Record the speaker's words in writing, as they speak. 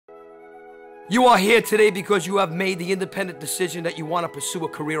You are here today because you have made the independent decision that you want to pursue a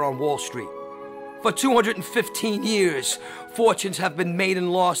career on Wall Street. For 215 years, fortunes have been made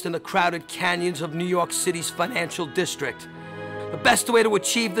and lost in the crowded canyons of New York City's financial district. The best way to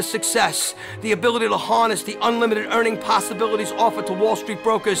achieve this success, the ability to harness the unlimited earning possibilities offered to Wall Street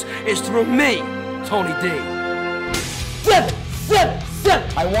brokers, is through me, Tony D. 7, 7,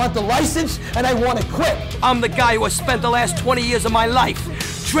 7. I want the license and I want it quick. I'm the guy who has spent the last 20 years of my life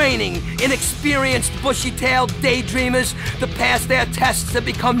training inexperienced, bushy-tailed daydreamers to pass their tests and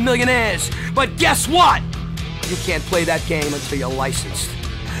become millionaires. But guess what? You can't play that game until you're licensed.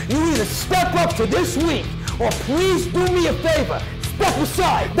 You either step up to this week or please do me a favor. Step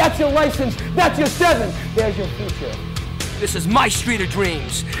aside. That's your license. That's your 7. There's your future. This is my street of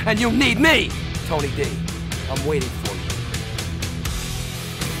dreams, and you need me, Tony D. I'm waiting for you.